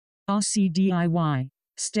RCdiy.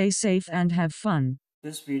 Stay safe and have fun.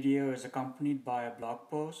 This video is accompanied by a blog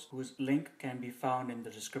post whose link can be found in the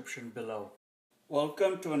description below.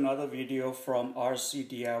 Welcome to another video from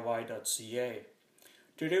RCdiy.ca.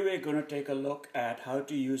 Today we're going to take a look at how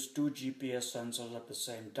to use two GPS sensors at the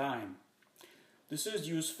same time. This is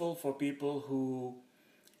useful for people who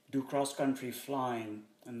do cross-country flying.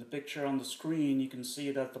 In the picture on the screen you can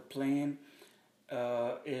see that the plane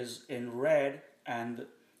is in red and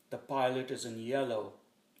the pilot is in yellow.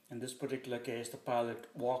 In this particular case, the pilot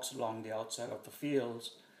walks along the outside of the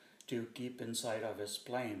fields to keep inside of his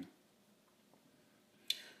plane.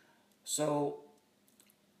 So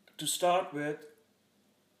to start with,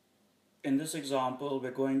 in this example,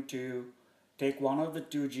 we're going to take one of the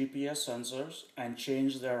two GPS sensors and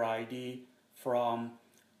change their ID from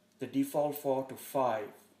the default 4 to 5.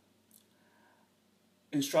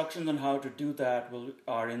 Instructions on how to do that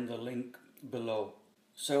are in the link below.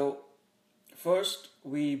 So first,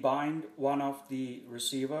 we bind one of the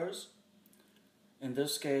receivers. In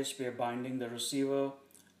this case, we are binding the receiver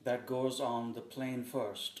that goes on the plane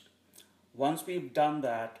first. Once we've done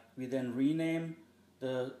that, we then rename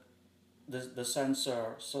the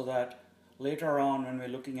sensor so that later on when we're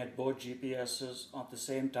looking at both GPSs at the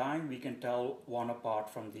same time, we can tell one apart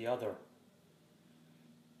from the other.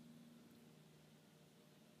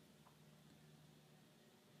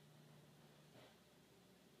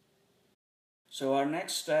 So our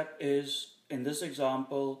next step is, in this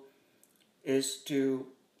example, is to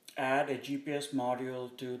add a GPS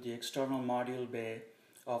module to the external module bay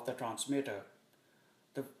of the transmitter.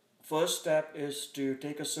 The first step is to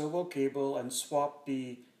take a servo cable and swap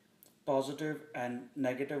the positive and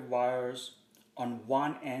negative wires on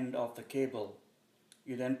one end of the cable.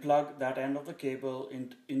 You then plug that end of the cable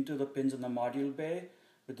into the pins in the module bay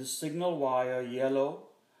with the signal wire yellow,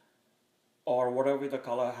 or whatever the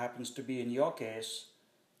color happens to be in your case,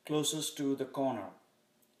 closest to the corner.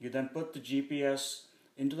 You then put the GPS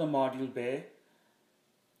into the module bay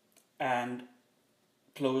and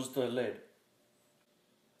close the lid.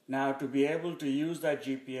 Now, to be able to use that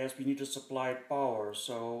GPS, we need to supply it power.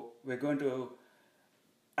 So we're going to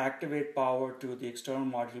activate power to the external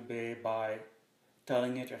module bay by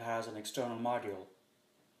telling it has an external module.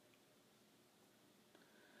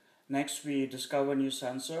 Next, we discover new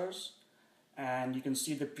sensors. And you can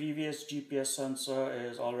see the previous GPS sensor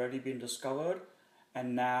is already been discovered,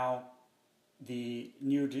 and now the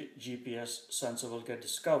new GPS sensor will get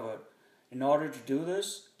discovered. In order to do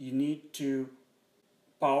this, you need to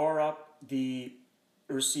power up the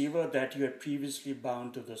receiver that you had previously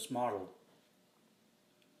bound to this model.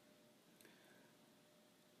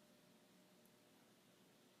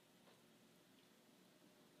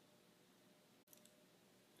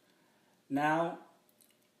 Now,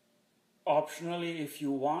 optionally, if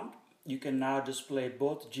you want, you can now display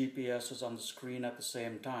both GPSs on the screen at the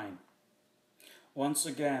same time. Once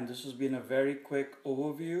again, this has been a very quick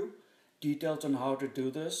overview. Details on how to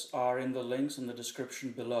do this are in the links in the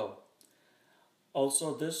description below.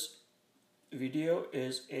 Also, this video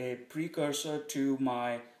is a precursor to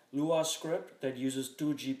my Lua script that uses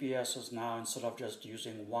two GPSs now instead of just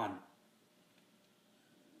using one.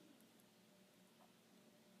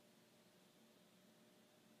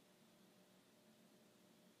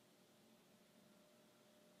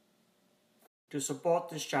 To support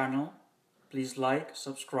this channel, please like,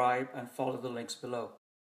 subscribe, and follow the links below.